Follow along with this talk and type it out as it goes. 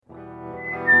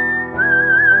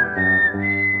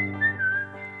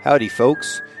Howdy,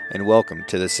 folks, and welcome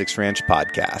to the Six Ranch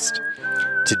Podcast.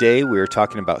 Today we are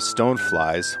talking about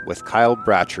stoneflies with Kyle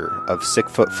Bratcher of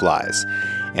Sickfoot Flies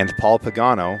and Paul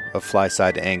Pagano of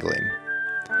Flyside Angling.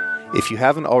 If you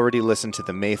haven't already listened to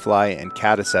the mayfly and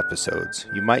caddis episodes,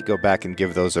 you might go back and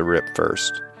give those a rip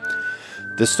first.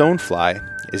 The stonefly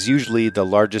is usually the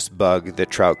largest bug that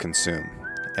trout consume,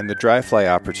 and the dry fly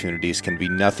opportunities can be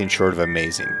nothing short of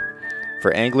amazing.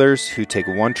 For anglers who take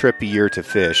one trip a year to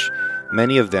fish,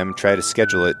 many of them try to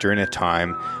schedule it during a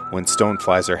time when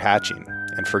stoneflies are hatching,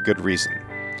 and for good reason.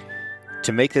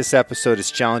 To make this episode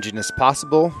as challenging as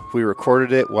possible, we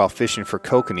recorded it while fishing for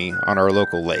kokanee on our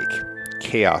local lake.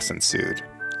 Chaos ensued.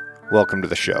 Welcome to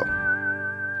the show.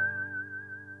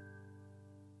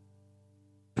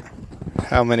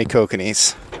 How many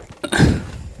kokanees?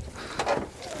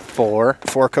 4.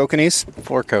 4 kokanees?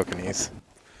 4 kokanees.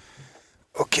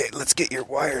 Okay, let's get your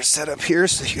wires set up here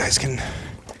so you guys can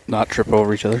Not trip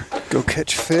over each other. go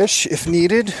catch fish if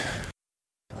needed.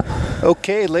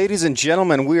 Okay, ladies and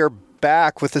gentlemen, we are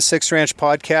back with the Six Ranch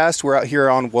Podcast. We're out here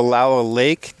on Wallowa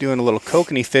Lake doing a little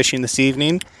kokanee fishing this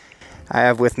evening. I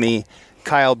have with me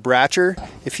Kyle Bratcher.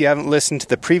 If you haven't listened to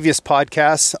the previous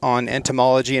podcasts on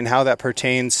entomology and how that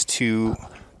pertains to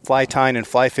fly tying and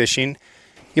fly fishing,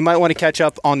 you might want to catch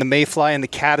up on the mayfly and the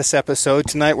caddis episode.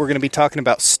 Tonight we're going to be talking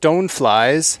about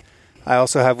stoneflies. I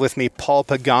also have with me Paul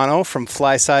Pagano from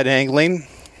Flyside Angling.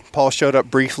 Paul showed up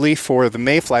briefly for the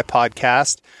mayfly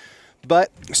podcast,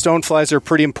 but stoneflies are a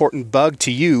pretty important bug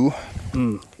to you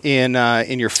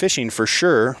in your fishing for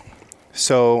sure.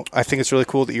 So I think it's really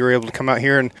cool that you were able to come out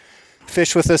here and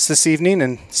fish with us this evening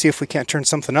and see if we can't turn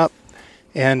something up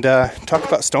and talk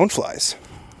about stoneflies.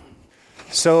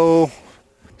 So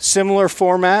similar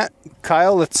format.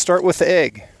 Kyle, let's start with the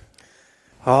egg.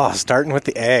 Oh, starting with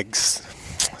the eggs.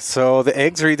 So the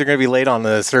eggs are either going to be laid on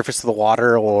the surface of the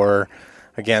water or,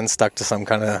 again, stuck to some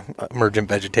kind of emergent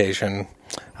vegetation,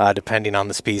 depending on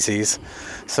the species.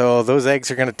 So those eggs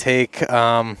are going to take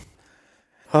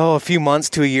a few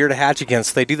months to a year to hatch again.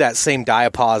 So they do that same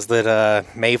diapause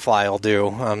that mayfly will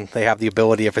do. They have the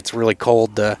ability, if it's really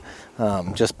cold, to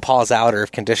just pause out, or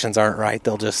if conditions aren't right,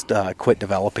 they'll just quit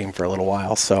developing for a little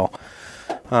while. So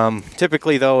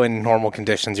typically, though, in normal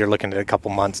conditions, you're looking at a couple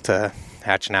months to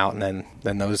hatching out, and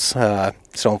then those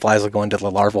stoneflies will go into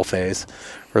the larval phase,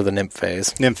 or the nymph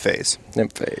phase. Nymph phase.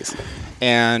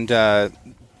 And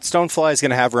stonefly is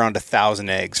going to have around 1,000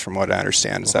 eggs, from what I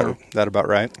understand. Is that about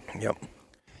right? Yep.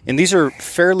 And these are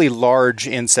fairly large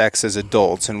insects as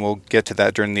adults, and we'll get to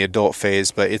that during the adult phase.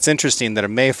 But it's interesting that a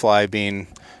mayfly, being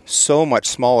so much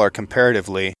smaller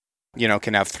comparatively,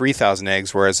 can have 3,000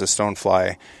 eggs, whereas a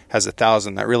stonefly has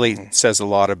 1,000. That really says a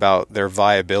lot about their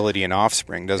viability and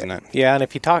offspring, doesn't it? Yeah, and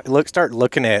if you start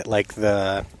looking at like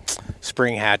the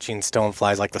spring hatching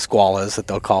stoneflies, like the squallas that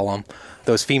they'll call them,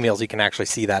 those females, you can actually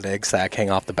see that egg sac hang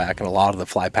off the back, and a lot of the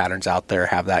fly patterns out there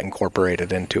have that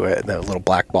incorporated into it, the little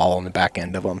black ball on the back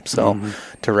end of them, so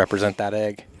to represent that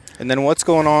egg. And then what's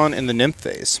going on in the nymph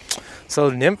phase? So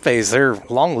the nymph phase, they're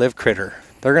long-lived critter.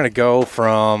 They're going to go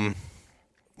from,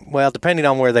 well, depending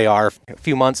on where they are, a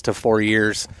few months to 4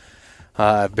 years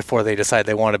before they decide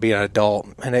they want to be an adult.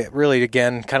 And it really,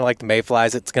 again, kind of like the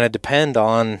mayflies, it's going to depend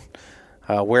on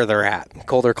where they're at.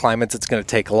 Colder climates, it's going to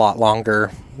take a lot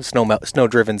longer.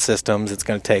 Snow-driven systems, it's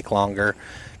going to take longer.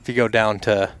 If you go down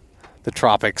to the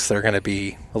tropics, they're going to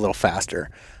be a little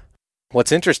faster.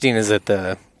 What's interesting is that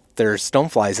there's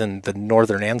stoneflies in the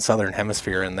northern and southern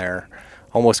hemisphere, and they're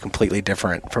almost completely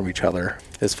different from each other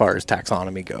as far as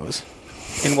taxonomy goes.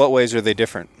 In what ways are they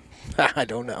different? I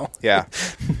don't know. Yeah.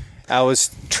 I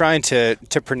was trying to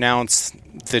pronounce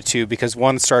the two because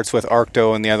one starts with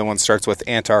Arcto and the other one starts with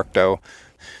Antarcto.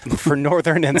 For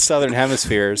northern and southern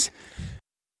hemispheres,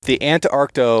 the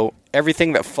Antarcto,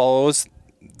 everything that follows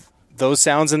those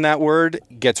sounds in that word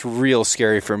gets real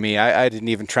scary for me. I didn't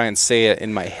even try and say it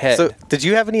in my head. So did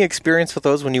you have any experience with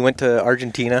those when you went to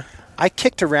Argentina? I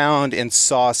kicked around and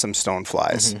saw some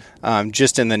stoneflies,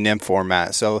 just in the nymph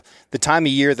format. So the time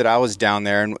of year that I was down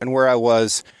there and where I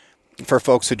was, for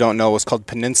folks who don't know, was called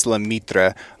Peninsula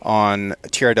Mitre on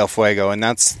Tierra del Fuego. And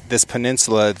that's this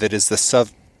peninsula that is the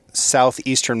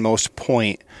southeasternmost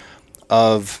point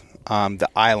of the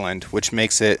island, which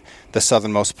makes it the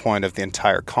southernmost point of the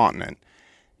entire continent.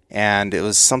 And it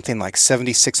was something like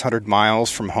 7,600 miles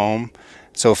from home.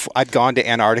 So if I'd gone to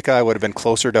Antarctica, I would have been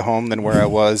closer to home than where I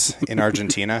was in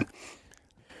Argentina.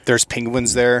 There's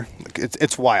penguins there.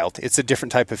 It's wild. It's a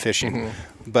different type of fishing.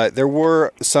 But there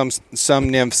were some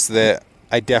nymphs that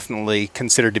I definitely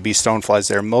considered to be stoneflies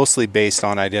there, mostly based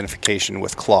on identification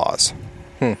with claws.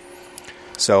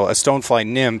 So a stonefly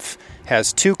nymph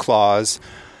has 2 claws,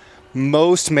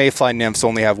 most mayfly nymphs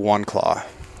only have one claw,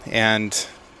 and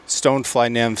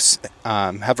stonefly nymphs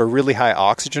have a really high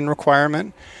oxygen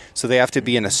requirement, so they have to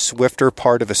be in a swifter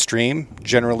part of a stream,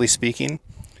 generally speaking.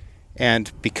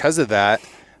 And because of that,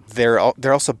 they're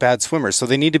also bad swimmers, so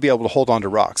they need to be able to hold on to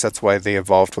rocks. That's why they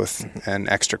evolved with an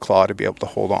extra claw to be able to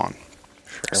hold on.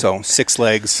 Sure. So 6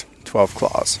 legs, 12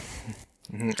 claws.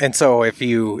 And so if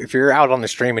you're out on the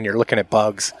stream and you're looking at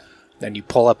bugs, and you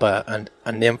pull up a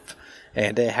nymph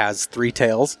and it has 3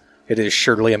 tails, it is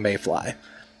surely a mayfly.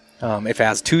 If it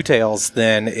has 2 tails,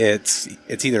 then it's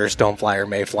either a stonefly or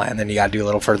mayfly, and then you got to do a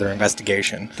little further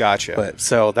investigation. Gotcha. But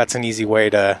so that's an easy way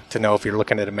to know if you're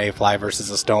looking at a mayfly versus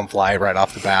a stonefly right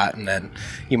off the bat, and then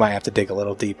you might have to dig a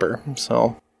little deeper.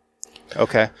 So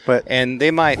okay, and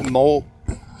they might molt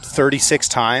 36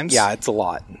 times. Yeah, it's a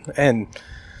lot, and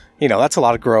that's a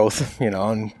lot of growth.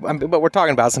 But we're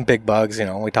talking about some big bugs.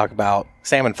 We talk about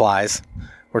salmon flies.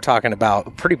 We're talking about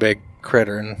a pretty big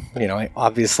critter, and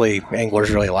obviously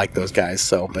anglers really like those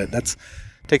guys. But that's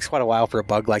takes quite a while for a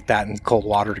bug like that in cold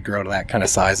water to grow to that kind of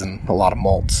size and a lot of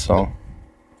molts.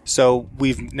 So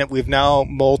we've now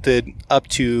molted up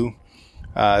to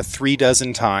 3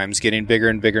 dozen times, getting bigger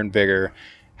and bigger and bigger.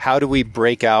 How do we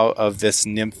break out of this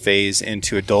nymph phase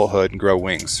into adulthood and grow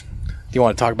wings? Do you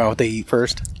want to talk about what they eat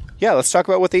first? Yeah, let's talk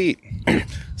about what they eat.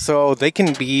 So they're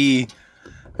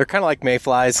kind of like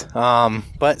mayflies,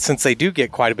 but since they do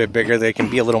get quite a bit bigger, they can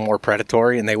be a little more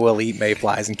predatory, and they will eat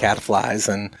mayflies and caddisflies.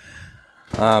 And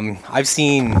I've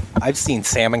seen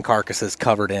salmon carcasses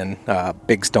covered in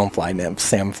big stonefly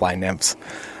nymphs, salmonfly nymphs.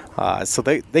 So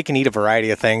they can eat a variety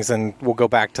of things, and we'll go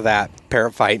back to that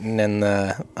paraphyton and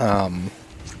the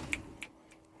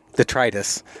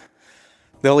detritus.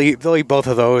 They'll eat both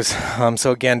of those.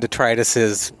 So again, detritus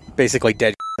is basically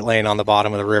dead laying on the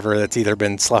bottom of the river that's either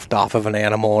been sloughed off of an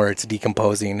animal or it's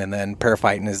decomposing, and then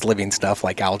paraphyton is living stuff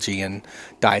like algae and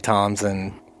diatoms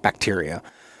and bacteria.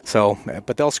 So,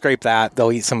 but they'll scrape that,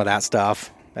 they'll eat some of that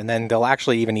stuff, and then they'll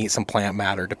actually even eat some plant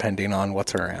matter depending on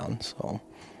what's around. So,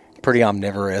 pretty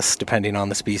omnivorous depending on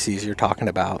the species you're talking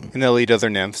about. And they'll eat other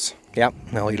nymphs. Yep,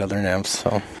 they'll eat other nymphs.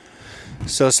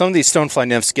 So some of these stonefly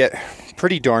nymphs get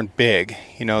pretty darn big.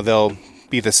 They'll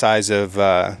be the size of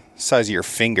your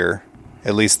finger,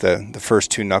 at least the first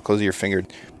 2 knuckles of your finger.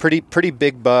 Pretty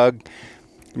big bug.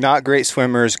 Not great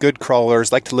swimmers, good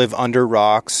crawlers, like to live under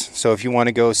rocks. So if you want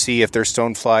to go see if there's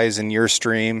stoneflies in your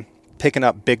stream, picking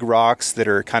up big rocks that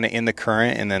are kind of in the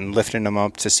current and then lifting them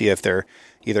up to see if they're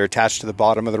either attached to the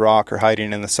bottom of the rock or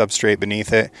hiding in the substrate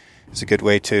beneath it is a good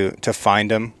way to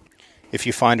find them. If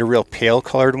you find a real pale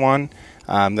colored one,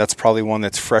 that's probably one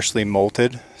that's freshly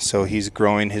molted, so he's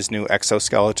growing his new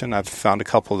exoskeleton. I've found a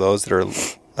couple of those that are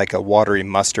like a watery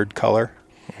mustard color.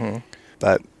 Mm-hmm.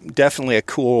 But definitely a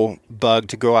cool bug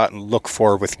to go out and look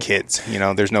for with kids.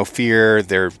 There's no fear.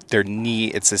 They're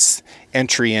neat. It's this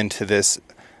entry into this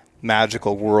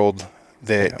magical world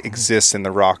that exists in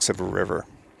the rocks of a river.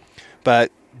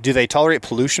 But do they tolerate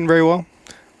pollution very well?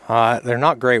 They're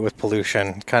not great with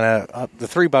pollution. Kind of the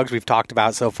 3 bugs we've talked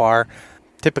about so far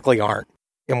typically aren't.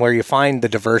 And where you find the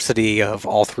diversity of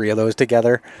all 3 of those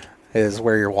together is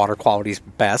where your water quality is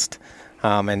best,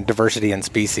 and diversity in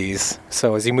species.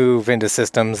 So as you move into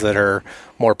systems that are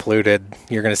more polluted,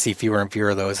 you're going to see fewer and fewer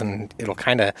of those, and it'll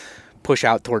kind of push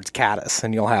out towards caddis,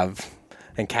 and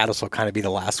caddis will kind of be the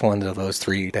last one of those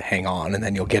 3 to hang on, and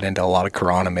then you'll get into a lot of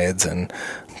chironomids and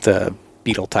the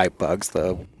beetle-type bugs,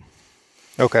 the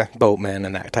boatmen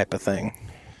and that type of thing.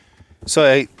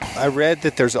 So I read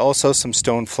that there's also some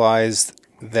stoneflies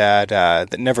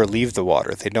that never leave the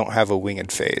water. They don't have a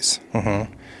winged phase.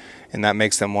 Mm-hmm. And that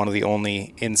makes them one of the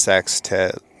only insects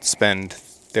to spend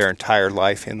their entire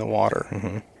life in the water.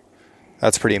 Mm-hmm.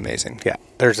 That's pretty amazing. Yeah.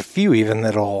 There's a few even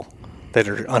that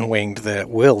are unwinged that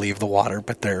will leave the water,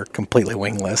 but they're completely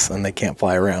wingless and they can't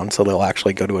fly around, so they'll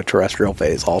actually go to a terrestrial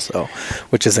phase also,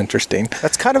 which is interesting.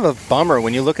 That's kind of a bummer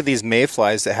when you look at these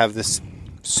mayflies that have this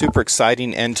super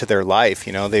exciting end to their life.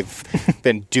 They've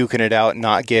been duking it out,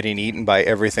 not getting eaten by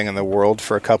everything in the world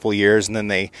for a couple years, and then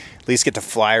they at least get to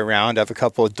fly around, have a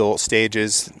couple adult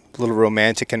stages, a little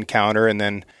romantic encounter, and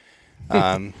then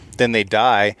then they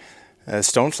die.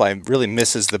 Stonefly really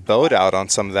misses the boat out on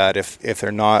some of that if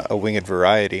they're not a winged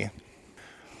variety.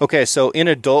 Okay, so in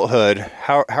adulthood,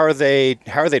 how are they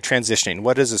transitioning?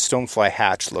 What does a stonefly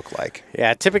hatch look like?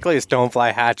 Yeah, typically a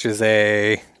stonefly hatch is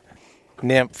a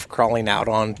nymph crawling out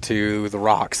onto the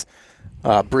rocks.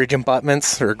 Bridge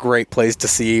embutments are a great place to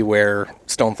see where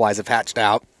stoneflies have hatched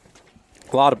out.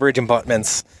 A lot of bridge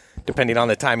embutments, depending on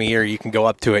the time of year, you can go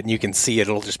up to it and you can see it.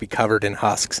 It'll just be covered in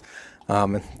husks.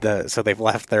 So they've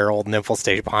left their old nymphal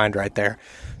stage behind right there.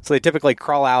 So they typically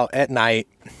crawl out at night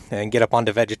and get up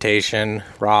onto vegetation,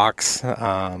 rocks,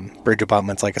 bridge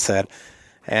abutments, like I said,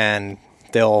 and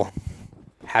they'll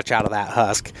hatch out of that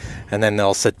husk, and then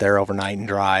they'll sit there overnight and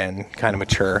dry and kind of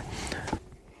mature.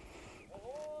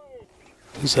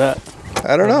 Who's that?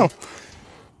 I don't know.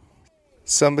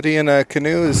 Somebody in a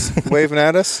canoe is waving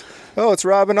at us. Oh, it's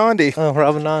Rob and Andy. Oh,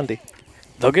 Rob and Andy.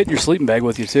 They'll get in your sleeping bag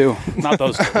with you, too. Not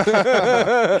those two.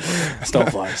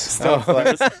 Stoneflies.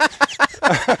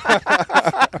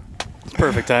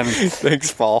 Perfect timing.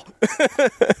 Thanks, Paul.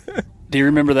 Do you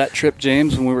remember that trip,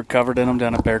 James, when we were covered in them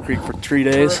down at Bear Creek for 3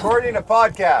 days? We're recording a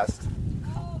podcast.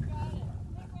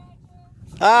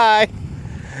 Hi.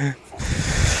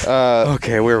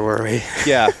 Okay, where were we?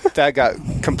 Yeah, that got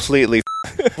completely.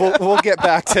 We'll get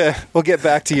back to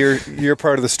your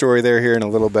part of the story there here in a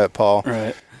little bit, Paul.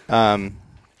 Right.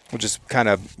 We'll just kind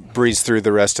of breeze through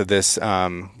the rest of this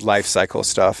life cycle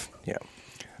stuff. Yeah.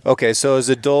 Okay, so as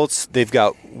adults, they've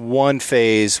got one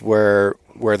phase where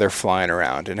they're flying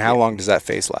around, and how long does that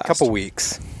phase last? Couple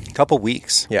weeks. Couple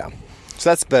weeks. Yeah.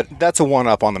 So that's a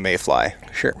one-up on the mayfly.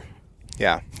 Sure.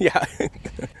 Yeah. Yeah.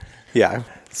 Yeah.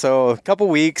 So a couple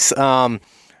weeks, and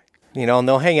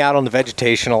they'll hang out on the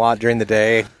vegetation a lot during the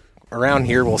day. Around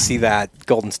here, we'll see that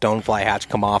golden stonefly hatch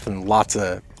come off, and lots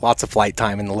of flight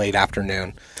time in the late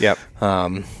afternoon. Yep.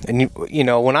 And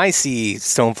when I see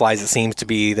stoneflies, it seems to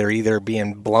be they're either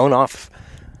being blown off.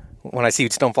 When I see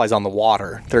stoneflies on the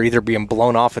water, they're either being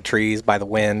blown off of trees by the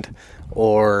wind,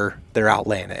 or they're out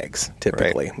laying eggs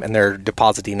typically, right. And they're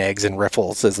depositing eggs in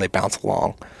riffles as they bounce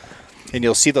along. And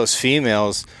you'll see those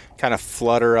females kind of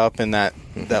flutter up in that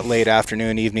late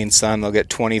afternoon, evening sun. They'll get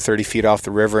 20, 30 feet off the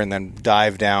river and then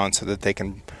dive down so that they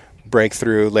can break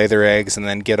through, lay their eggs, and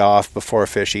then get off before a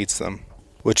fish eats them,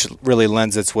 which really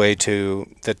lends its way to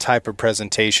the type of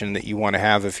presentation that you want to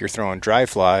have if you're throwing dry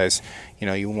flies.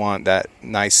 You want that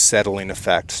nice settling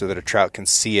effect so that a trout can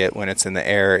see it when it's in the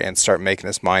air and start making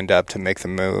his mind up to make the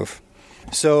move.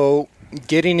 So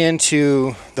getting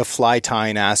into the fly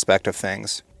tying aspect of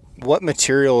things, what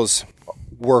materials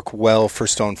work well for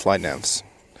stonefly nymphs?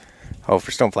 Oh, for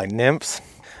stonefly nymphs?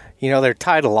 They're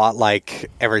tied a lot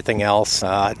like everything else.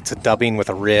 It's a dubbing with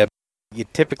a rib. You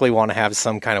typically want to have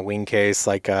some kind of wing case,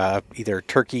 like either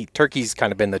turkey. Turkey's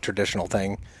kind of been the traditional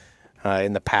thing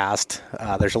in the past.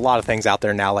 There's a lot of things out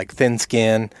there now, like thin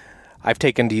skin. I've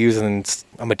taken to using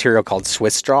a material called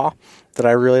Swiss straw that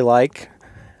I really like.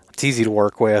 It's easy to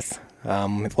work with.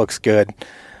 It looks good.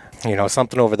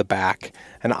 Something over the back.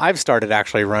 And I've started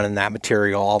actually running that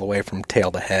material all the way from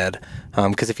tail to head.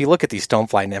 Because if you look at these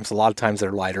stonefly nymphs, a lot of times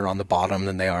they're lighter on the bottom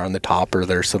than they are on the top,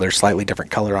 or so they're slightly different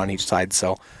color on each side.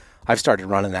 So I've started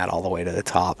running that all the way to the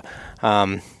top.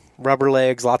 Rubber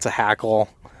legs, lots of hackle,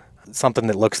 something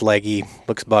that looks leggy,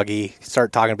 looks buggy.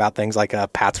 Start talking about things like a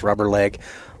Pat's rubber leg.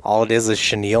 All it is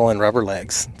chenille and rubber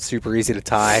legs. Super easy to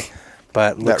tie,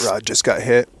 but That rod just got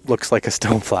hit. looks like a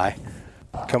stonefly.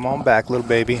 Come on back, little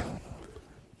baby.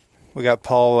 We got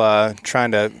Paul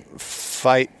trying to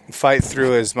fight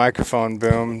through his microphone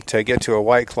boom to get to a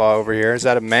White Claw over here. Is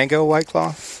that a mango White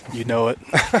Claw? You know it.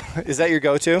 Is that your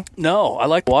go-to? No, I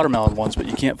like watermelon ones, but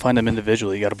you can't find them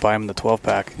individually. You got to buy them in the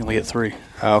 12-pack. You only get 3.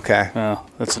 Okay.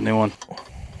 That's a new one.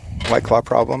 White Claw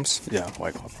problems? Yeah,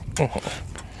 White Claw.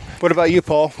 What about you,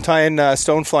 Paul? Tying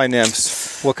stonefly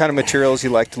nymphs. What kind of materials you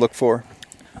like to look for?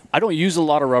 I don't use a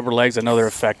lot of rubber legs. I know they're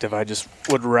effective. I just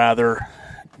would rather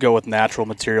go with natural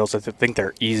materials. I think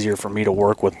they're easier for me to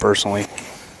work with personally.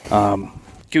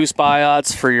 Goose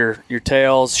biots for your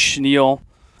tails, chenille,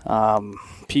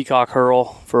 peacock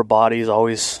herl for a body is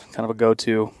always kind of a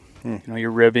go-to.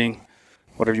 Your ribbing,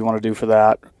 whatever you want to do for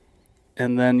that.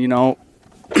 And then,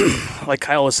 like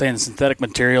Kyle was saying, synthetic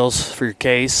materials for your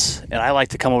case. And I like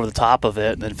to come over the top of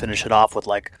it and then finish it off with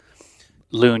like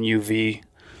Loon UV.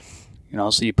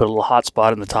 So you put a little hot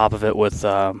spot in the top of it with,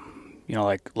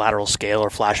 like lateral scale or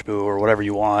flash boo or whatever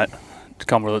you want to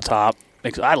come over the top.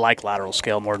 I like lateral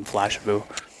scale more than flash boo.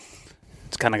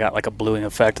 It's kind of got like a bluing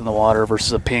effect in the water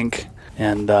versus a pink.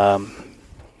 And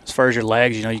as far as your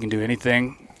legs, you can do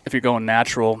anything. If you're going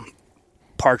natural,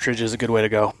 partridge is a good way to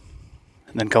go.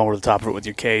 And then come over the top of it with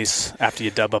your case after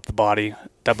you dub up the body,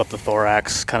 dub up the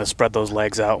thorax, kind of spread those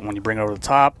legs out. And when you bring it over the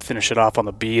top, finish it off on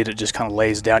the bead, it just kind of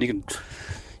lays down. You can,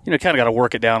 kind of got to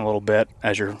work it down a little bit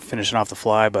as you're finishing off the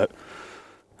fly, but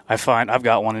I find I've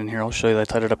got one in here. I'll show you that I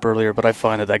tied it up earlier, but I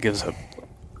find that gives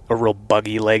a real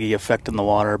buggy, leggy effect in the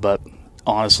water. But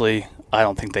honestly, I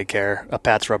don't think they care. A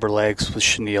Pat's rubber legs with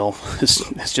chenille is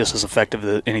just as effective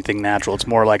as anything natural. It's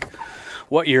more like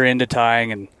what you're into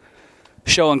tying and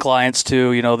showing clients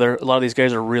too. A lot of these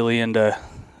guys are really into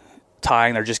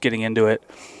tying, they're just getting into it.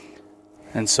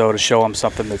 And so to show them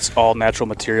something that's all natural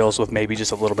materials with maybe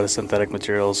just a little bit of synthetic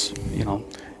materials,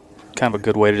 kind of a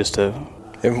good way to just to.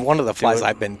 And one of the flies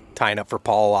I've been tying up for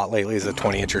Paul a lot lately is a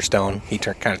 20-incher stone. He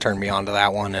kind of turned me on to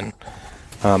that one and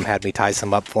had me tie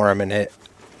some up for him. And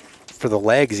for the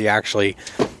legs, you actually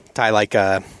tie like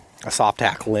a soft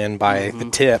hackle in by the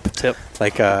tip,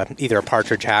 like either a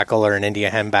partridge hackle or an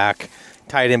India hemback.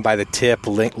 Tie it in by the tip,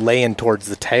 laying towards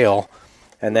the tail,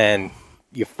 and then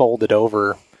you fold it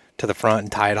over to the front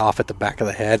and tie it off at the back of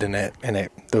the head, and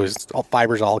those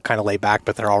fibers all kind of lay back,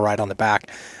 but they're all right on the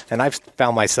back. And I've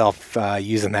found myself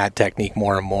using that technique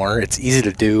more and more. It's easy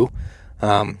to do,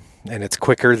 and it's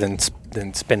quicker than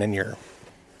spinning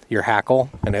your hackle,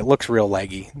 and it looks real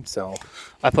leggy. So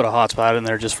I put a hot spot in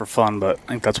there just for fun, but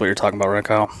I think that's what you're talking about, right,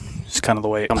 Kyle? Just kind of the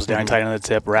way it comes down, tight into the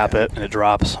tip, wrap it, and it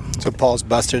drops. So Paul's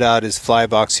busted out his fly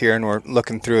box here, and we're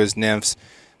looking through his nymphs.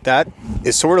 That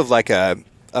is sort of like a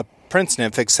Prince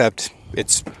nymph, except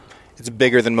it's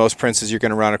bigger than most princes you're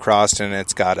going to run across, and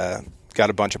it's got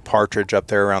a bunch of partridge up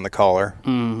there around the collar.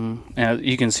 Mm-hmm. And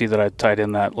you can see that I tied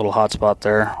in that little hot spot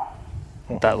there,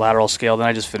 that lateral scale. Then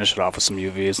I just finished it off with some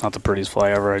UV. It's not the prettiest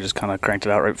fly ever. I just kind of cranked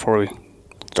it out right before we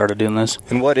started doing this.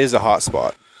 And what is a hot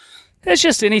spot? It's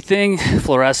just anything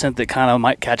fluorescent that kind of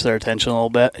might catch their attention a little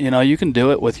bit. You can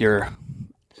do it with your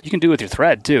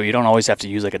thread too. You don't always have to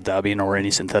use like a dubbing or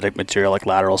any synthetic material like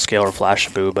lateral scale or flash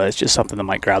boo, but it's just something that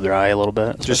might grab their eye a little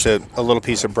bit. Just a little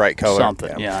piece of bright color.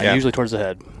 Something, yeah, usually towards the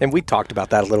head. And we talked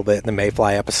about that a little bit in the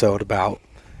Mayfly episode about,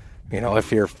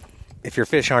 if your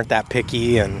fish aren't that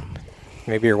picky and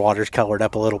maybe your water's colored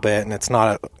up a little bit and it's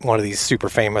not one of these super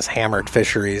famous hammered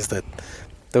fisheries, that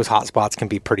those hot spots can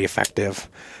be pretty effective.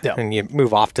 Yeah. And you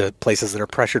move off to places that are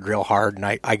pressured real hard, and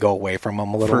I go away from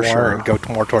them a little more and go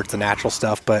more towards the natural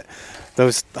stuff. But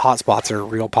those hot spots are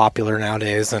real popular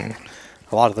nowadays, and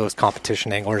a lot of those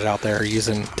competition anglers out there are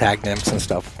using tag nymphs and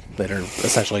stuff that are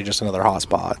essentially just another hot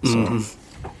spot. So.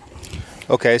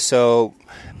 Mm-hmm. Okay, so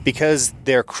because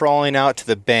they're crawling out to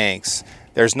the banks,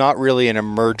 there's not really an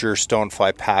emerger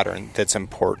stonefly pattern that's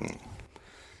important.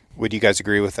 Would you guys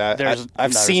agree with that?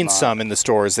 I've seen some in the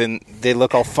stores, and they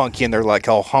look all funky, and they're like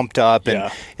all humped up,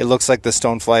 and it looks like the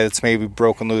stonefly that's maybe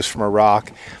broken loose from a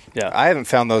rock. Yeah, I haven't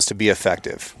found those to be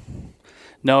effective.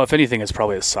 No, if anything, it's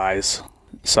probably a size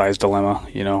dilemma.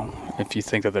 If you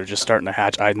think that they're just starting to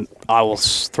hatch, I will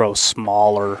throw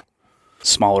smaller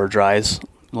dries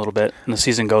a little bit. And the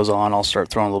season goes on, I'll start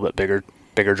throwing a little bit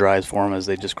bigger dries for them as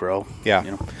they just grow.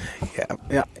 Yeah.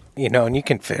 Yeah. And you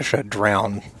can fish a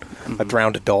drowned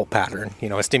adult pattern,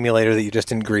 a stimulator that you just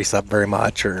didn't grease up very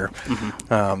much, or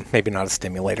maybe not a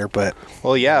stimulator, but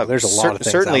there's a lot of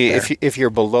things certainly out there. if you're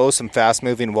below some fast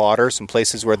moving water, some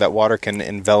places where that water can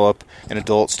envelop an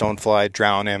adult stonefly,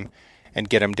 drown him, and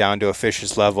get him down to a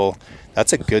fish's level,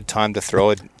 that's a good time to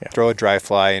throw a dry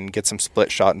fly and get some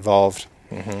split shot involved.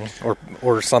 Mm-hmm.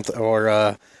 Or something, or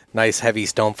a nice heavy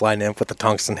stonefly nymph with a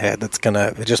tungsten head that's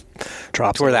gonna just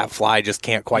drop to where that fly just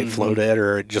can't quite float it,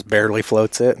 or it just barely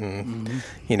floats it, and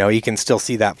you can still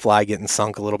see that fly getting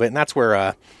sunk a little bit, and that's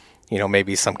where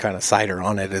maybe some kind of cider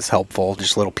on it is helpful,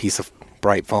 just a little piece of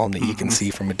bright foam that you can see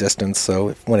from a distance,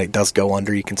 so when it does go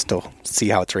under, you can still see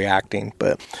how it's reacting.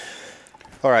 But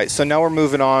all right, so now we're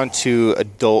moving on to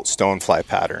adult stonefly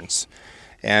patterns.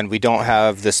 And we don't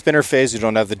have the spinner phase, we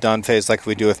don't have the dun phase like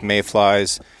we do with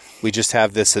mayflies. We just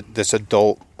have this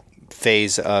adult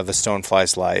phase of a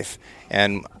stonefly's life.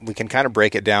 And we can kind of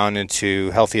break it down into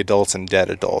healthy adults and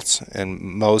dead adults. And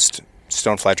most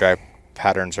stonefly dry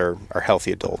patterns are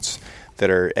healthy adults that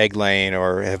are egg laying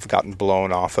or have gotten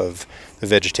blown off of the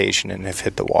vegetation and have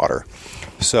hit the water.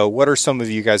 So what are some of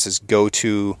you guys'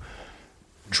 go-to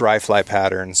dry fly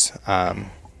patterns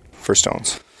for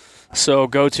stones? So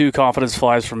go-to confidence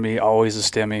flies from me, always a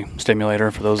stimulator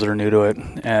for those that are new to it,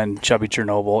 and Chubby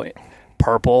Chernobyl.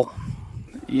 Purple,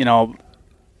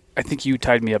 I think you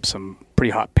tied me up some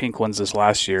pretty hot pink ones this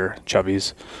last year,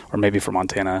 Chubbies, or maybe for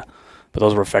Montana, but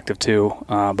those were effective too.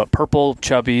 But purple,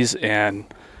 Chubbies, and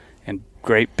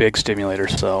great big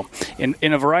stimulators. So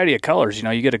in a variety of colors,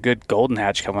 you get a good golden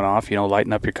hatch coming off,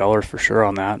 lighten up your colors for sure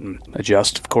on that and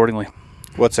adjust accordingly.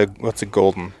 What's a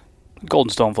golden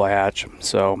stonefly hatch?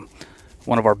 So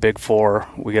one of our big four,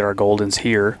 we get our goldens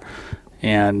here,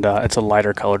 and it's a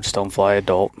lighter colored stonefly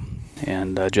adult,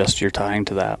 and adjust your tying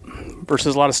to that.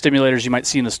 Versus a lot of stimulators you might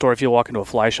see in the store. If you walk into a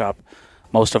fly shop,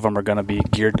 most of them are going to be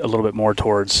geared a little bit more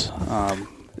towards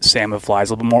salmon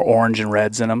flies, a little bit more orange and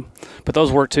reds in them. But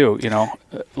those work too. A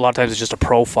lot of times it's just a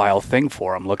profile thing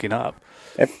for them looking up.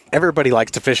 Everybody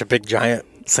likes to fish a big giant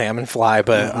salmon fly,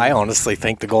 but I honestly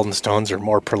think the golden stones are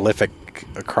more prolific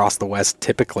across the West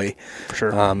typically. For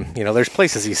sure. There's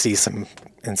places you see some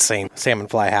insane salmon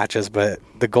fly hatches, but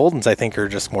the goldens I think are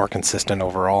just more consistent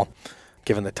overall.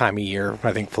 Given the time of year,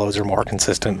 I think flows are more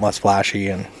consistent, less flashy,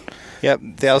 and Yep,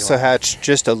 they also hatch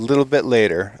just a little bit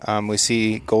later. We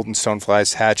see golden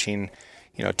stoneflies hatching,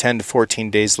 10 to 14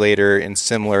 days later in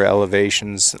similar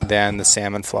elevations than the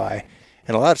salmon fly.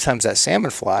 And a lot of times that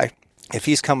salmon fly, if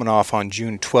he's coming off on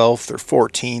June 12th or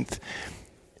 14th,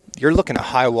 you're looking at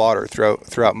high water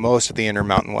throughout most of the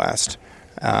Intermountain West.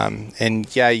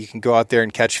 And yeah, you can go out there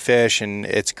and catch fish, and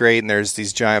it's great, and there's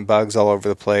these giant bugs all over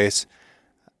the place.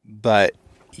 But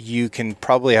you can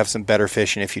probably have some better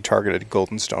fishing if you targeted a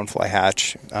golden stonefly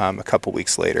hatch a couple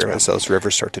weeks later as those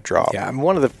rivers start to drop. Yeah, I'm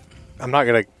not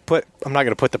gonna put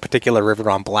the particular river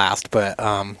on blast, but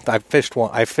I fished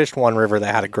one river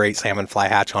that had a great salmon fly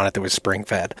hatch on it that was spring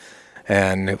fed,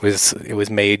 and it was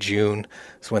May, June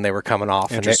is when they were coming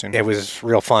off. Interesting. And it was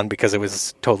real fun because it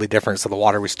was totally different. So the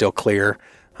water was still clear,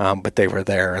 but they were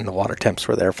there and the water temps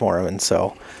were there for them, and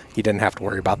so you didn't have to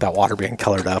worry about that water being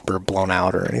colored up or blown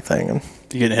out or anything. And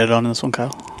You getting hit on this one,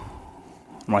 Kyle?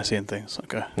 Am I seeing things?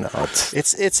 Okay. no,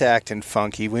 It's acting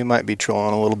funky. We might be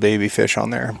trolling a little baby fish on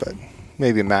there, but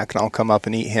maybe Mac and I'll come up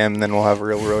and eat him, and then we'll have a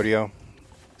real rodeo.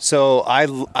 So I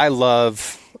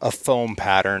love a foam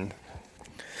pattern,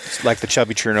 like the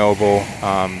chubby Chernobyl,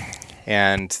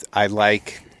 and I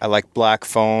like black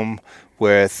foam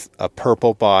with a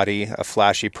purple body, a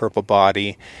flashy purple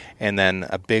body, and then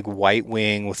a big white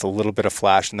wing with a little bit of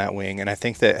flash in that wing. And I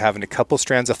think that having a couple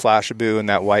strands of Flashabou in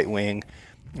that white wing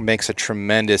makes a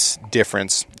tremendous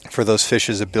difference for those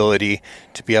fish's ability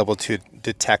to be able to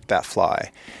detect that fly.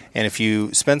 And if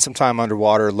you spend some time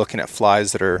underwater looking at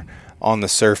flies that are on the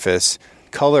surface,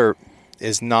 color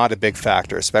is not a big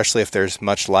factor, especially if there's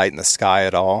much light in the sky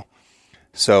at all.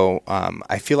 So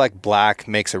I feel like black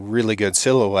makes a really good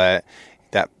silhouette.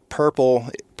 That purple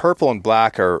and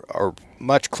black are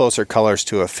much closer colors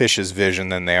to a fish's vision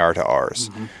than they are to ours.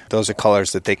 Mm-hmm. Those are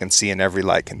colors that they can see in every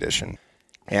light condition.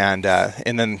 And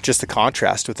then just the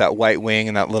contrast with that white wing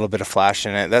and that little bit of flash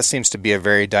in it, that seems to be a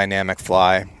very dynamic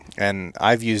fly. And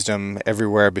I've used them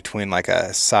everywhere between like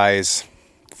a size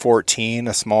 14,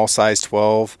 a small size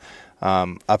 12,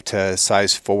 up to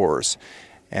size 4s.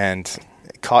 And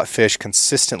caught fish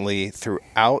consistently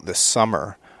throughout the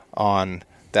summer on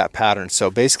that pattern. So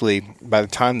basically, by the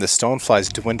time the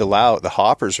stoneflies dwindle out, the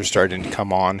hoppers are starting to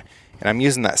come on, and I'm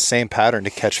using that same pattern to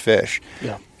catch fish.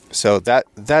 Yeah. So that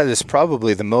is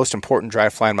probably the most important dry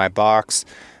fly in my box,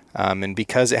 and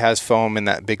because it has foam in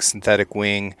that big synthetic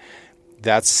wing,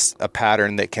 that's a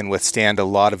pattern that can withstand a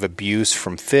lot of abuse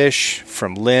from fish,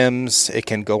 from limbs. It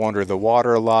can go under the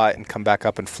water a lot and come back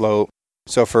up and float.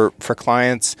 So for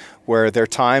clients where their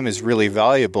time is really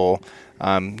valuable,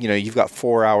 you've got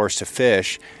 4 hours to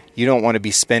fish. You don't want to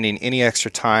be spending any extra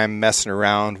time messing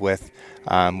around with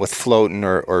floating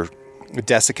or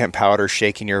desiccant powder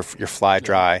shaking your fly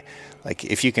dry. Like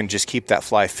if you can just keep that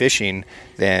fly fishing,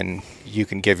 then you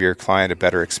can give your client a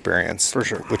better experience. For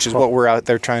sure. Which is what we're out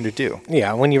there trying to do.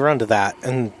 Yeah, when you run to that,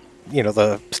 and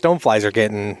the stoneflies are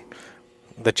getting,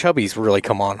 the chubbies really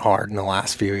come on hard in the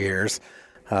last few years.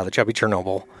 The chubby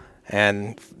Chernobyl,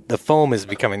 and the foam is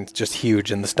becoming just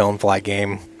huge in the stonefly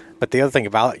game. But the other thing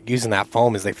about using that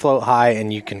foam is they float high,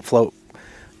 and you can float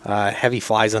heavy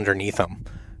flies underneath them.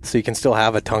 So you can still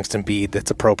have a tungsten bead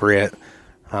that's appropriate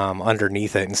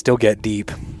underneath it and still get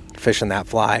deep fishing that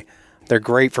fly. They're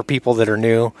great for people that are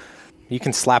new. You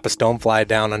can slap a stonefly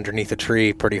down underneath a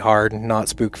tree pretty hard and not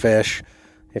spook fish.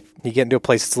 If you get into a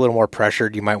place that's a little more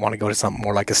pressured, you might want to go to something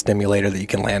more like a stimulator that you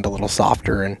can land a little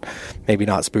softer and maybe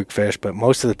not spook fish. But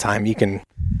most of the time,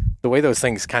 the way those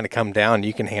things kind of come down,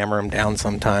 you can hammer them down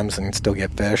sometimes and still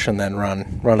get fish, and then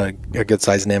run a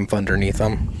good-sized nymph underneath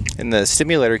them. And the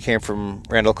stimulator came from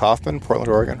Randall Kaufman, Portland,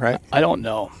 Oregon, right? I don't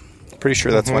know. Pretty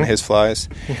sure that's one of his flies.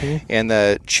 Mm-hmm. And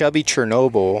the chubby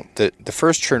Chernobyl, the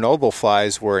first Chernobyl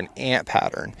flies were an ant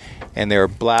pattern, and they were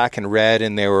black and red,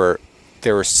 and they were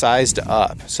sized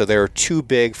up, so they were too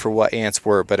big for what ants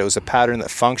were, but it was a pattern that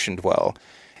functioned well.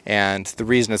 And the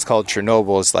reason it's called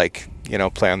Chernobyl is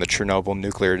play on the Chernobyl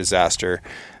nuclear disaster,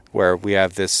 where we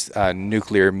have this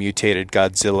nuclear mutated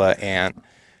Godzilla ant.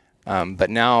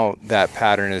 But now that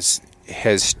pattern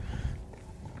has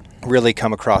really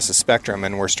come across the spectrum,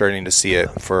 and we're starting to see it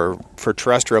for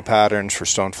terrestrial patterns, for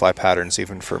stonefly patterns,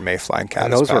 even for mayfly and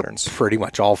caddis patterns. Were pretty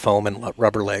much all foam and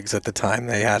rubber legs at the time.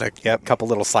 They had a couple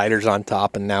little sliders on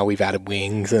top, and now we've added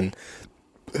wings, and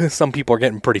some people are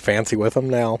getting pretty fancy with them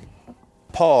now.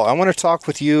 Paul, I want to talk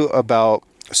with you about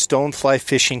stonefly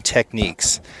fishing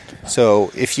techniques.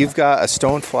 So if you've got a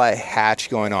stonefly hatch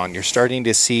going on, you're starting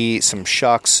to see some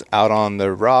shucks out on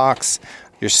the rocks,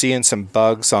 you're seeing some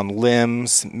bugs on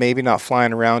limbs, maybe not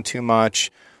flying around too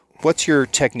much. What's your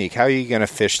technique? How are you going to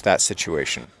fish that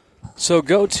situation? So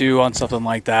go to on something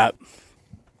like that,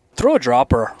 throw a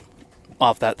dropper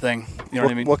off that thing. You know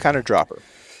what I mean? What kind of dropper?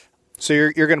 So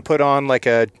you're going to put on like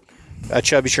a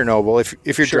chubby Chernobyl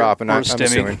if you're dropping, or I'm stimming.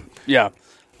 assuming. Yeah.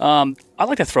 I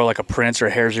like to throw like a Prince or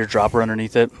a Hare's Ear dropper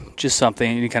underneath it. Just something,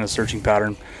 any kind of searching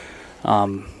pattern.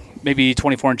 Maybe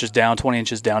 24 inches down, 20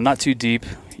 inches down, not too deep.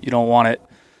 You don't want it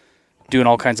doing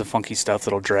all kinds of funky stuff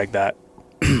that'll drag that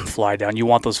fly down. You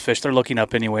want those fish, they're looking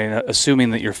up anyway, assuming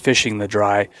that you're fishing the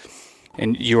dry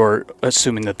and you're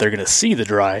assuming that they're going to see the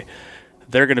dry.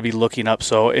 They're going to be looking up.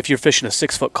 So if you're fishing a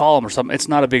 6-foot column or something, it's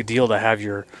not a big deal to have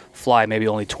your fly maybe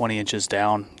only 20 inches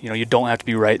down. You know, you don't have to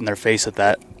be right in their face at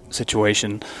that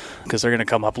situation because they're going to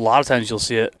come up. A lot of times you'll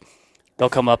see it. They'll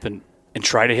come up and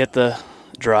try to hit the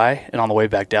dry, and on the way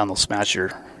back down, they'll smash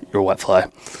your wet fly.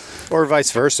 Or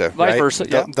vice versa. Vice versa,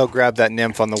 yeah. They'll grab that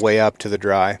nymph on the way up to the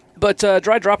dry. But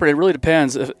dry dropper, it really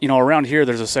depends. You know, around here,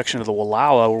 there's a section of the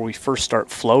Wallowa where we first start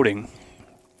floating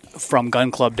from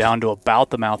Gun Club down to about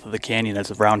the mouth of the canyon. It's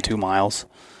around 2 miles,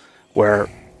 where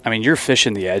I mean you're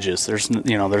fishing the edges. There's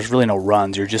really no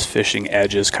runs. You're just fishing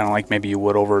edges, kind of like maybe you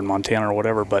would over in Montana or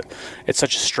whatever. But it's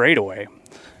such a straightaway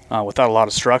without a lot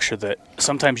of structure that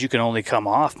sometimes you can only come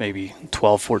off maybe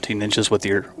 12, 14 inches with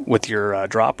your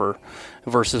dropper,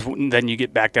 versus then you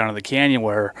get back down to the canyon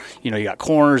where you got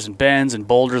corners and bends and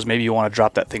boulders. Maybe you want to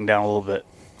drop that thing down a little bit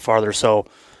farther. So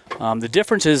the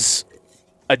difference is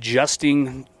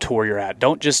adjusting to where you're at.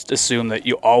 Don't just assume that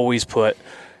you always put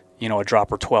a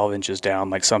dropper 12 inches down.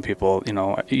 Like some people,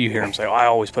 you hear them say, I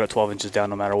always put it 12 inches down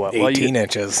no matter what. 18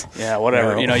 inches. Yeah,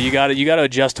 whatever. No. You got to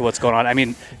adjust to what's going on. I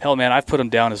mean, hell, man, I've put them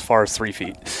down as far as 3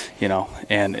 feet,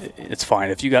 and it's fine.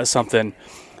 If you got something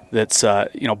that's,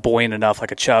 buoyant enough,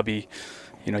 like a chubby,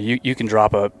 you can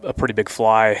drop a pretty big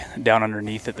fly down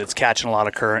underneath it that's catching a lot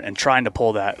of current and trying to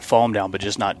pull that foam down, but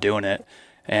just not doing it.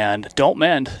 And don't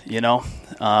mend, you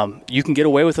can get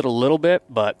away with it a little bit,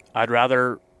 but I'd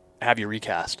rather have you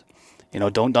recast.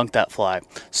 Don't dunk that fly.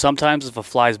 Sometimes if a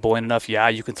fly is buoyant enough, yeah,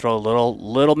 you can throw a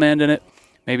little mend in it,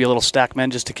 maybe a little stack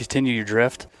mend just to continue your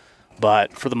drift.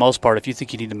 But for the most part, if you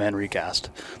think you need to mend, recast.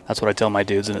 That's what I tell my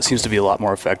dudes, and it seems to be a lot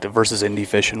more effective versus indie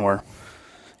fishing, where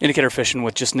indicator fishing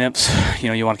with just nymphs,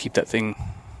 you want to keep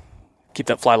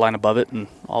that fly line above it and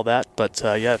all that. But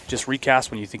just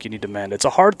recast when you think you need to mend. It's a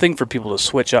hard thing for people to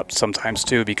switch up sometimes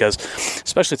too, because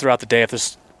especially throughout the day,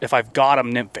 if I've got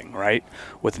them nymphing, right,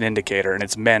 with an indicator and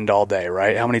it's mend all day,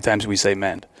 right? How many times do we say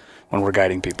mend when we're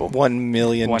guiding people? 1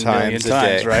 million times a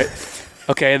day. Right?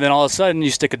 Okay, and then all of a sudden you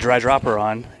stick a dry dropper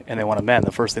on and they want to mend.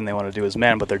 The first thing they want to do is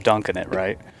mend, but they're dunking it,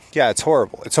 right? Yeah, it's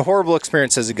horrible. It's a horrible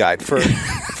experience as a guide. For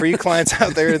you clients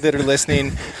out there that are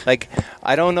listening, like,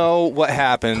 I don't know what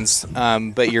happens,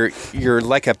 but you're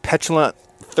like a petulant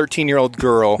 13-year-old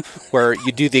girl where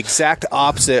you do the exact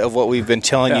opposite of what we've been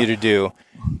telling you to do.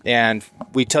 And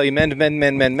we tell you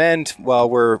mend while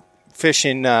we're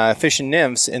fishing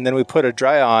nymphs, and then we put a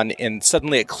dry on, and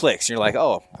suddenly it clicks. And you're like,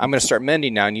 oh, I'm going to start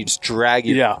mending now, and you just drag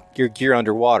your gear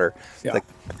underwater. Yeah. Like,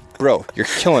 bro, you're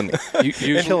killing me.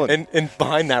 You're killing me. And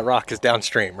behind that rock is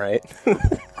downstream, right?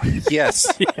 Yes.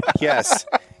 Yes.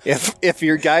 If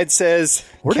your guide says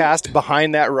cast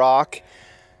behind that rock,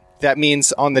 that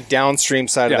means on the downstream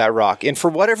side of that rock. And for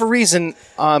whatever reason,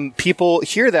 people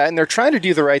hear that and they're trying to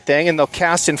do the right thing, and they'll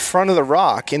cast in front of the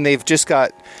rock, and they've just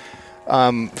got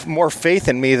more faith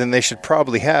in me than they should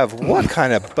probably have. What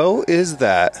kind of boat is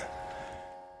that?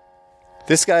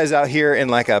 This guy's out here in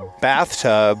like a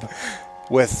bathtub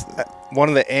with one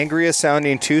of the angriest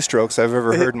sounding two-strokes I've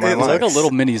ever heard in my life. It's like a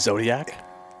little mini Zodiac.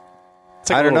 It's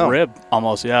like I don't a little know. rib,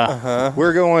 almost, yeah. Uh-huh.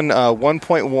 We're going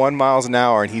 1.1 miles an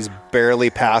hour, and he's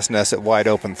barely passing us at wide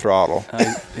open throttle.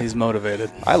 He's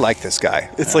motivated. I like this guy.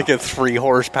 It's like a 3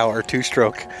 horsepower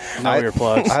 2-stroke. Know your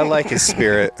plugs. I like his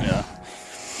spirit. Yeah.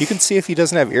 You can see if he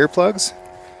doesn't have earplugs.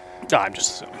 No, I'm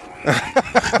just assuming.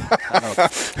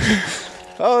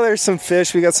 Oh, there's some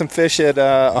fish. We got some fish at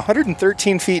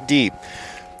 113 feet deep.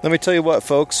 Let me tell you what,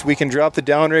 folks. We can drop the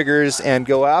downriggers and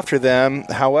go after them.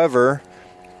 However,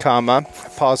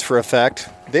 pause for effect,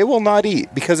 they will not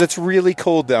eat because it's really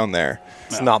cold down there.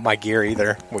 It's not my gear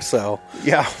either, so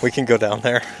yeah, we can go down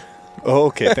there.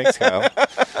 Okay, thanks, Kyle.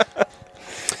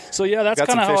 So yeah, that's got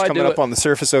kind some of how fish I coming do up it. on the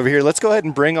surface over here. Let's go ahead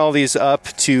and bring all these up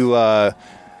to,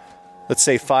 let's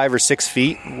say 5 or 6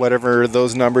 feet, whatever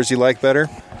those numbers you like better.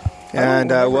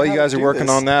 And while you guys are working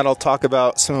on that, I'll talk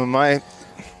about some of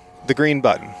the green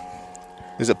button.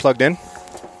 Is it plugged in?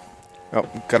 Oh,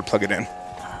 got to plug it in.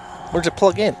 Where's it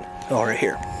plug in? Oh, right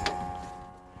here.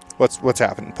 What's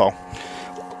happening, Paul?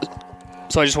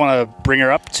 So I just want to bring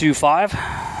her up to 5. Is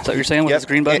that what you're saying with this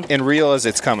green button? And reel as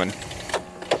it's coming.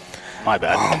 My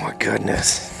bad. Oh my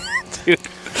goodness. Dude.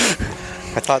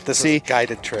 I thought this was a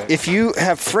guided trip. If you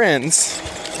have friends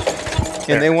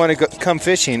and they want to come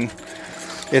fishing,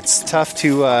 it's tough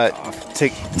to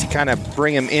kind of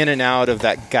bring them in and out of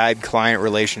that guide-client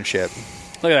relationship.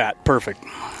 Look at that. Perfect.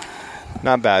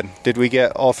 Not bad. Did we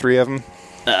get all 3 of them?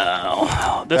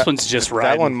 This one's just right.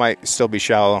 That one might still be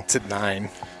shallow. It's at 9.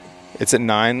 It's at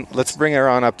 9. Let's bring her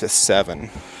on up to 7.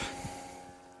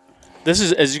 This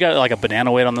is you got like a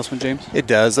banana weight on this one, James? It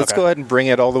does. Let's go ahead and bring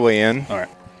it all the way in. All right.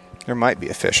 There might be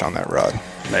a fish on that rod.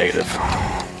 Negative.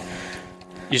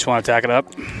 You just want to tack it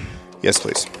up? Yes,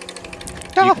 please.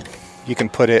 You can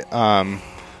put it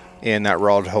in that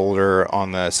rod holder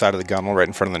on the side of the gunnel right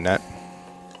in front of the net.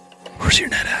 Where's your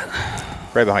net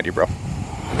at? Right behind you, bro.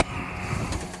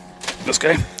 This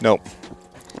guy? Nope.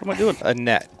 What am I doing? A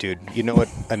net, dude. You know what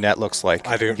a net looks like.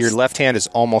 I do. Your left hand is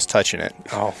almost touching it.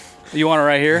 Oh. You want it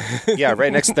right here? Yeah,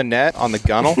 right next to the net on the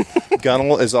gunnel.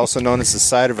 Gunnel is also known as the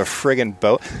side of a friggin'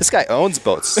 boat. This guy owns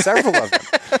boats, several of them.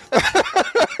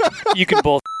 You can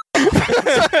both.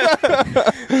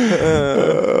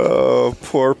 Oh,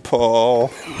 poor Paul.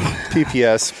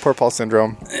 PPS, poor Paul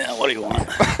syndrome. Yeah, what do you want?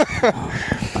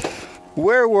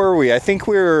 Where were we? I think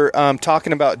we were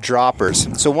talking about droppers.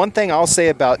 So one thing I'll say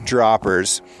about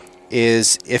droppers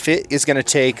is if it is going to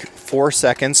take 4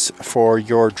 seconds for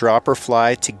your dropper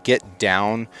fly to get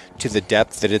down to the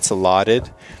depth that it's allotted,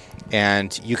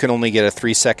 and you can only get a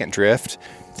 3-second drift,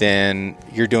 then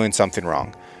you're doing something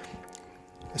wrong.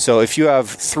 So if you have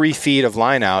 3 feet of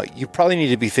line out, you probably need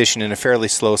to be fishing in a fairly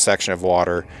slow section of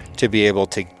water to be able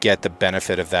to get the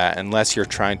benefit of that, unless you're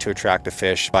trying to attract a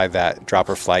fish by that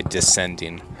dropper fly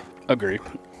descending. Agree.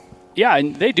 Yeah,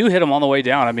 and they do hit them on the way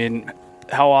down. I mean,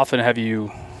 how often have you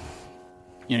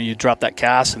drop that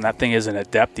cast and that thing isn't at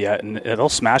depth yet, and it'll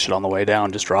smash it on the way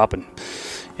down, just dropping.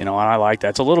 And I like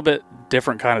that. It's a little bit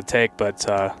different kind of take, but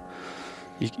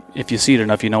if you see it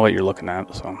enough, you know what you're looking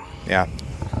at. So Yeah.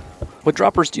 What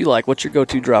droppers do you like? What's your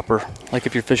go-to dropper? Like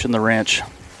if you're fishing the ranch?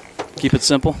 Keep it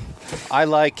simple? I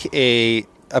like a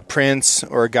Prince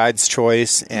or a Guide's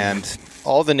Choice, and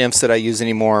all the nymphs that I use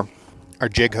anymore are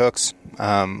jig hooks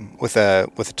with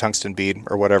a tungsten bead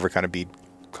or whatever kind of bead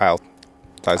Kyle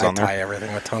ties on there. I tie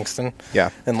everything with tungsten.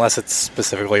 Yeah. Unless it's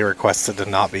specifically requested to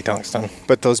not be tungsten.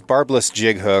 But those barbless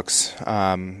jig hooks,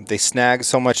 they snag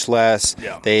so much less.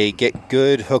 Yeah. They get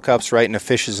good hookups right in a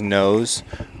fish's nose,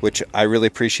 which I really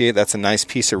appreciate. That's a nice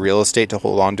piece of real estate to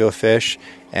hold on to a fish,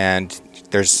 and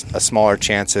there's a smaller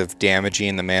chance of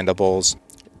damaging the mandibles.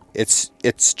 It's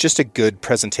just a good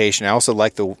presentation. I also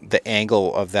like the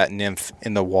angle of that nymph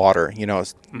in the water. It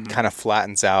kind of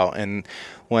flattens out, and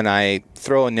when I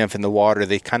throw a nymph in the water,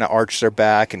 they kind of arch their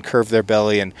back and curve their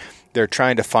belly, and they're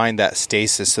trying to find that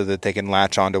stasis so that they can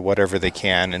latch onto whatever they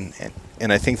can.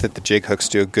 And I think that the jig hooks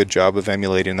do a good job of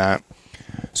emulating that.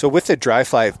 So with the dry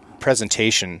fly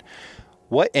presentation,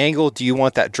 what angle do you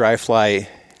want that dry fly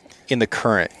in the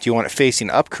current? Do you want it facing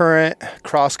up current,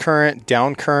 cross current,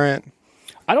 down current?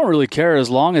 I don't really care as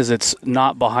long as it's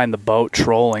not behind the boat,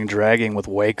 trolling, dragging with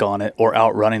wake on it, or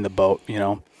outrunning the boat,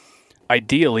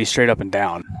 Ideally, straight up and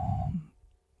down.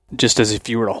 Just as if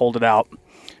you were to hold it out,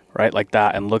 right, like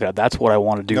that, and look at it. That's what I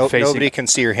want to do. Nobody can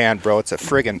see your hand, bro. It's a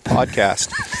friggin'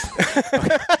 podcast.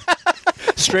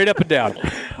 Straight up and down.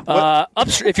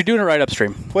 Upstream, if you're doing it right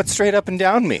upstream. What's straight up and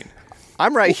down mean?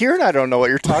 I'm right here and I don't know what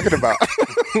you're talking about.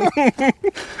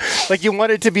 Like you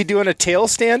want it to be doing a tail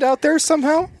stand out there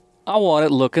somehow? I want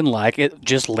it looking like it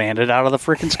just landed out of the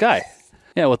freaking sky.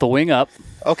 Yeah, with the wing up.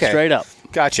 Okay. Straight up.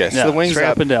 Gotcha. So Yeah, the wing's straight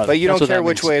up and down. But you That's don't what care that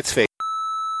which means. way it's facing.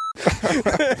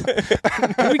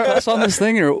 Can we cuss on this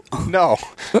thing? Or No,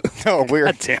 we're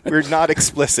God damn it. we're not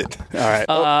explicit. All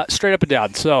right. Straight up and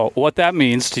down. So what that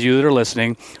means to you that are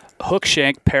listening, hook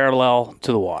shank parallel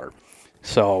to the water.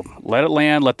 So let it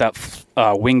land, let that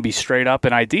wing be straight up.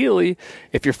 And ideally,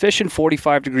 if you're fishing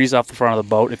 45 degrees off the front of the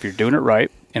boat, if you're doing it right,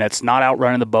 and it's not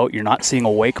outrunning the boat, you're not seeing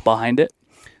a wake behind it,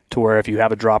 to where if you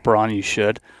have a dropper on, you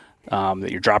should, that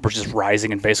your dropper's just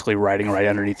rising and basically riding right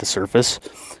underneath the surface.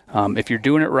 If you're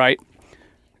doing it right,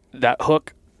 that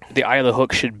hook, the eye of the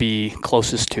hook should be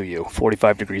closest to you,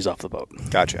 45 degrees off the boat.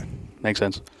 Gotcha. Make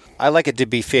sense? I like it to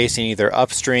be facing either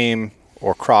upstream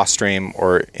or cross stream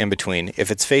or in between. If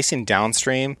it's facing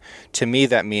downstream, to me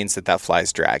that means that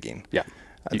fly's dragging. Yeah.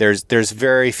 There's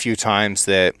very few times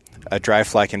that a dry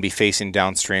fly can be facing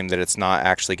downstream that it's not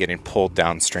actually getting pulled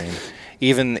downstream.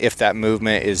 even if that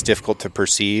movement is difficult to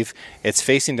perceive, it's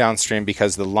facing downstream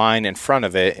because the line in front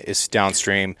of it is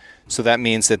downstream. So that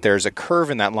means that there's a curve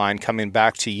in that line coming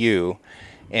back to you.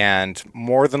 And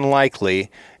more than likely,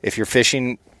 if you're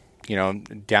fishing,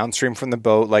 downstream from the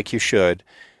boat like you should,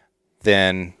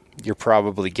 then you're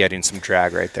probably getting some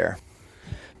drag right there.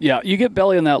 Yeah, you get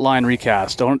belly in that line,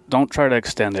 recast. Don't try to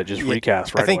extend it. Just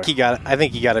recast right away. I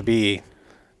think you got to be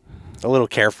a little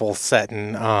careful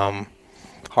setting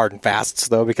hard and fasts,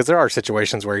 though, because there are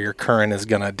situations where your current is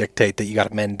going to dictate that you got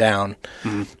to mend down,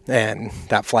 and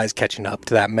that fly's catching up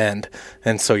to that mend,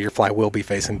 and so your fly will be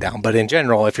facing down. But in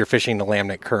general, if you're fishing the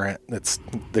Lamnic current,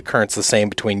 the current's the same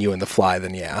between you and the fly,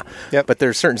 then yeah. Yep. But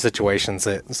there's certain situations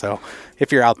so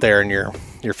if you're out there and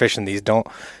you're fishing these,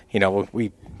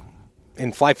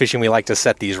 in fly fishing, we like to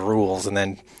set these rules, and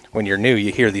then when you're new,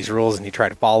 you hear these rules and you try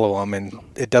to follow them, and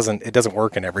it doesn't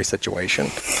work in every situation.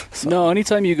 So. No,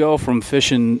 anytime you go from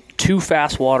fishing too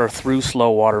fast water through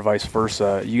slow water, vice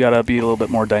versa, you got to be a little bit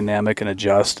more dynamic and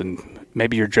adjust, and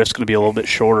maybe your drift's going to be a little bit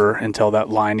shorter until that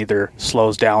line either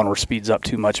slows down or speeds up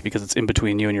too much because it's in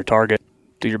between you and your target.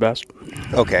 Do your best.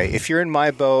 Okay, if you're in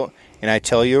my boat and I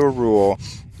tell you a rule,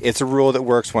 it's a rule that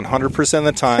works 100% of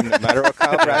the time, no matter what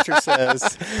Kyle Bratcher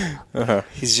says.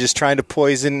 He's just trying to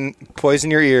poison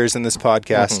your ears in this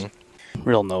podcast.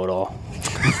 Real know-it-all.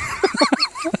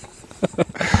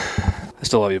 I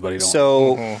still love you, buddy.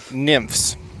 So,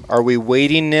 nymphs. Are we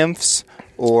waiting nymphs,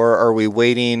 or are we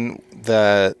waiting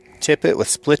the tippet with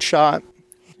split shot?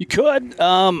 You could,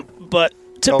 but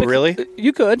typically... Oh, really?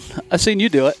 You could. I've seen you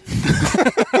do it.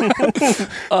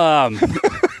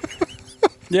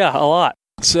 Yeah, a lot.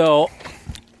 So,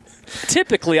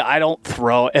 typically, I don't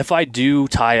throw. If I do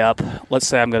tie up, let's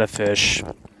say I'm going to fish,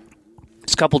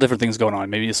 there's a couple different things going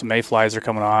on. Maybe some mayflies are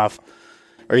coming off.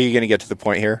 Are you going to get to the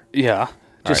point here? Yeah.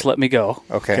 Just let me go.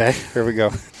 Okay. Here we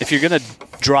go. If you're going to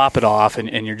drop it off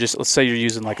and you're just, let's say you're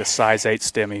using like a size 8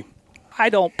 stimmy, I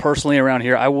don't personally around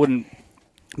here, I wouldn't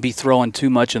be throwing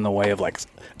too much in the way of like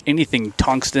anything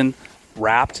tungsten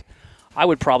wrapped. I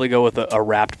would probably go with a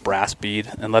wrapped brass bead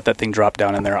and let that thing drop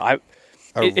down in there.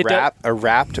 A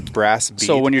wrapped brass bead.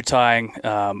 So when you're tying,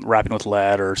 wrapping with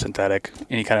lead or synthetic,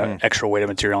 any kind of extra weighted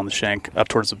material on the shank up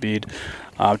towards the bead,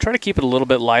 try to keep it a little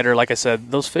bit lighter. Like I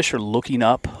said, those fish are looking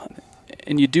up,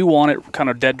 and you do want it kind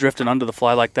of dead drifting under the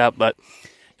fly like that, but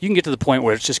you can get to the point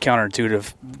where it's just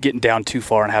counterintuitive, getting down too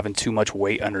far and having too much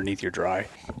weight underneath your dry.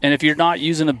 And if you're not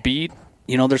using a bead,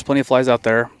 there's plenty of flies out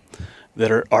there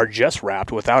that are just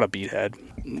wrapped without a bead head,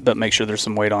 but make sure there's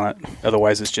some weight on it.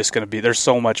 Otherwise, it's just going to be, there's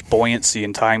so much buoyancy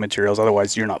in tying materials.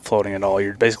 Otherwise, you're not floating at all.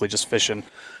 You're basically just fishing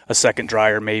a second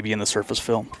dryer, maybe in the surface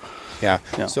film. Yeah.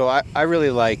 So I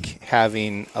really like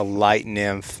having a light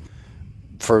nymph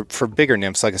for bigger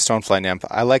nymphs, like a stonefly nymph.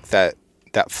 I like that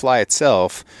fly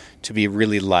itself to be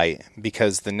really light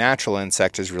because the natural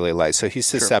insect is really light. So he's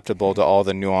susceptible to all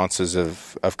the nuances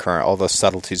of current, all the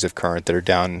subtleties of current that are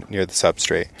down near the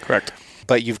substrate. Correct.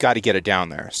 But you've got to get it down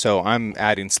there. So I'm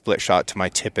adding split shot to my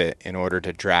tippet in order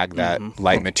to drag that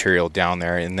light material down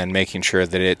there, and then making sure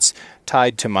that it's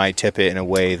tied to my tippet in a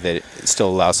way that it still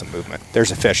allows some movement.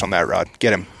 There's a fish on that rod.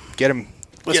 Get him.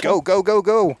 Let's go.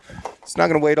 It's not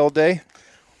going to wait all day.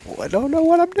 Well, I don't know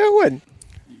what I'm doing.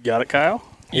 You got it, Kyle?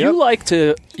 Yep. You like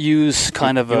to use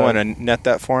kind of You want to net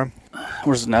that for him?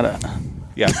 Where's the net at?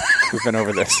 Yeah, we've been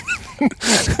over this. You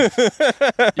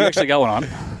actually got one on?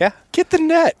 Yeah. Get the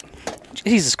net.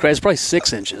 Jesus Christ, it's probably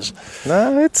 6 inches.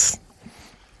 No, it's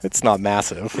not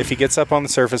massive. If he gets up on the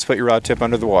surface, put your rod tip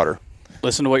under the water.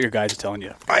 Listen to what your guide's telling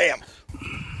you. I am.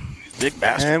 Big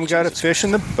bastard. And we got a fish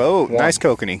in the boat. Nice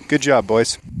kokanee. Good job,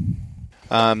 boys.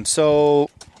 So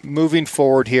moving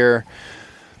forward here,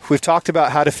 we've talked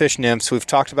about how to fish nymphs. We've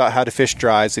talked about how to fish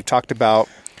dries. We've talked about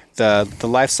the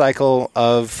life cycle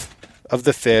of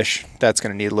the fish. That's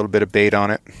going to need a little bit of bait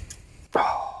on it.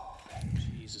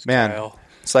 Jesus, man, Kyle.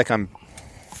 It's like I'm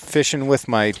fishing with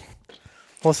my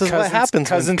this is what happens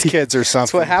cousins' kids or something.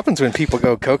 That's what happens when people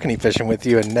go kokanee fishing with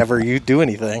you and never you do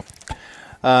anything.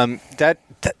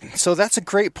 So that's a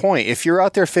great point. If you're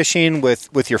out there fishing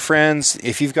with your friends,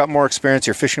 if you've got more experience,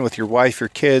 you're fishing with your wife, your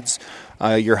kids,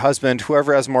 your husband,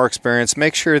 whoever has more experience,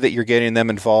 make sure that you're getting them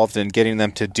involved and getting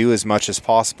them to do as much as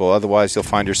possible. Otherwise, you'll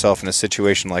find yourself in a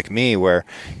situation like me where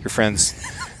your friends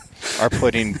are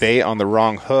putting bait on the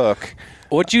wrong hook.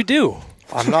 What'd you do?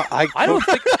 I'm not. I don't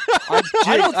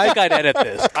think I'd edit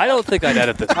this.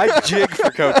 I jig for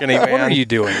kokanee, man. What are you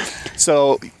doing?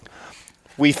 So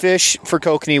we fish for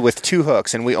kokanee with 2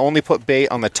 hooks, and we only put bait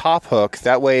on the top hook.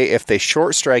 That way, if they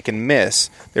short strike and miss,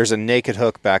 there's a naked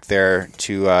hook back there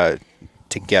to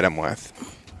get them with.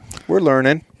 We're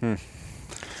learning.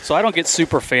 So So I don't get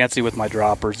super fancy with my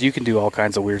droppers. You can do all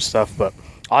kinds of weird stuff, but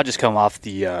I'll just come off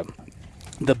the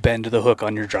bend of the hook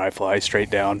on your dry fly straight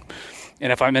down.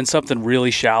 And if I'm in something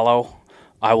really shallow,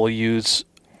 I will use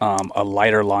a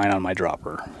lighter line on my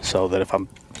dropper, so that if I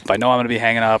know I'm going to be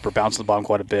hanging up or bouncing the bottom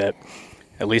quite a bit,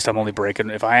 at least I'm only breaking.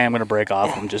 If I am going to break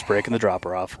off, I'm just breaking the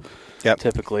dropper off. Yep.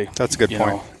 Typically. That's a good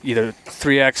point. Either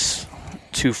 3x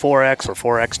to 4x or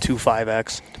 4x to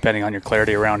 5x, depending on your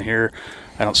clarity around here.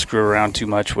 I don't screw around too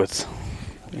much with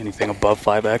anything above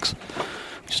 5x.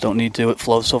 Just don't need to. It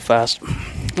flows so fast.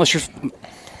 Unless you're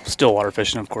still water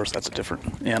fishing, of course, that's a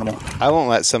different animal. I won't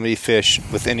let somebody fish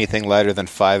with anything lighter than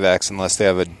 5X unless they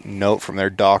have a note from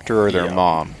their doctor or their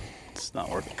mom. It's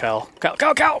not working. Kyle!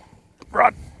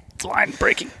 Rod, line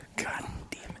breaking. God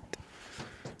damn it.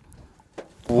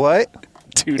 What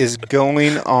Dude. is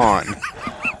going on?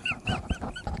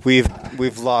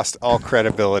 We've lost all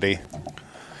credibility.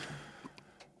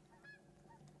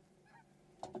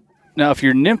 Now, if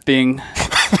you're nymphing...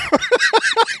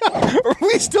 Are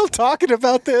we still talking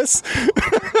about this?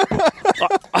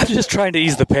 I'm just trying to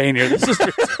ease the pain here. This is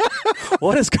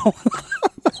what is going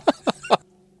on?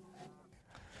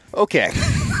 Okay.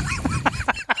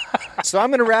 So I'm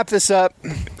going to wrap this up.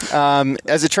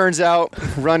 As it turns out,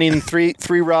 running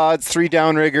three rods, 3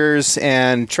 downriggers,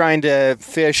 and trying to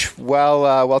fish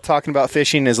while talking about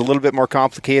fishing is a little bit more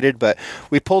complicated. But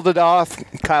we pulled it off.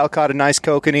 Kyle caught a nice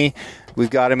kokanee. We've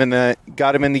got him in the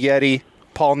Yeti.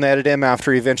 Paul netted him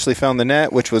after he eventually found the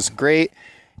net, which was great.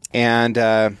 And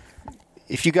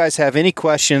if you guys have any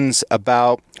questions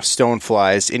about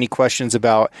stoneflies, any questions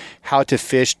about how to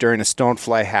fish during a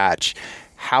stonefly hatch,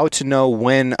 how to know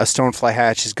when a stonefly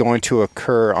hatch is going to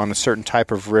occur on a certain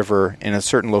type of river in a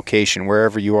certain location,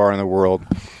 wherever you are in the world,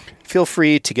 feel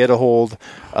free to get a hold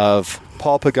of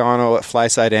Paul Pagano at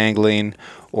Flyside Angling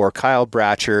or Kyle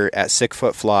Bratcher at 6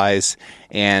 Foot Flies,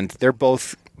 and they're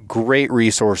both great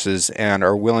resources and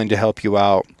are willing to help you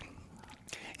out.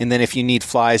 And then if you need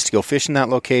flies to go fish in that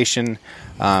location,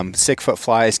 6 Foot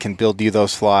Flies can build you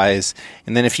those flies.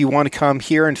 And then if you want to come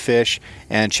here and fish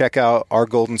and check out our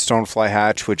Golden Stonefly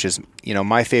Hatch, which is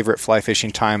my favorite fly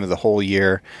fishing time of the whole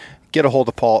year, get a hold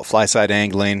of Paul at Flyside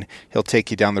Angling. He'll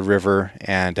take you down the river,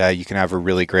 and you can have a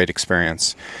really great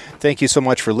experience. Thank you so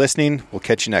much for listening. We'll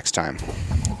catch you next time.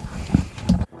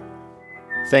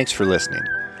 Thanks for listening.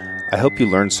 I hope you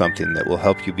learned something that will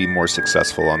help you be more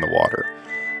successful on the water.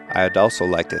 I'd also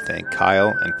like to thank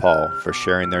Kyle and Paul for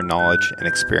sharing their knowledge and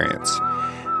experience.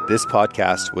 This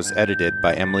podcast was edited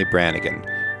by Emily Brannigan,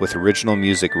 with original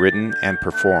music written and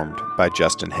performed by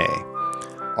Justin Hay.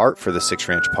 Art for the Six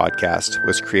Ranch podcast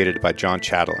was created by John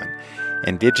Chatelain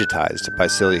and digitized by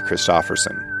Celia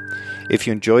Christofferson. If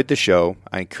you enjoyed the show,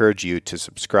 I encourage you to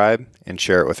subscribe and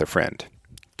share it with a friend.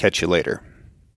 Catch you later.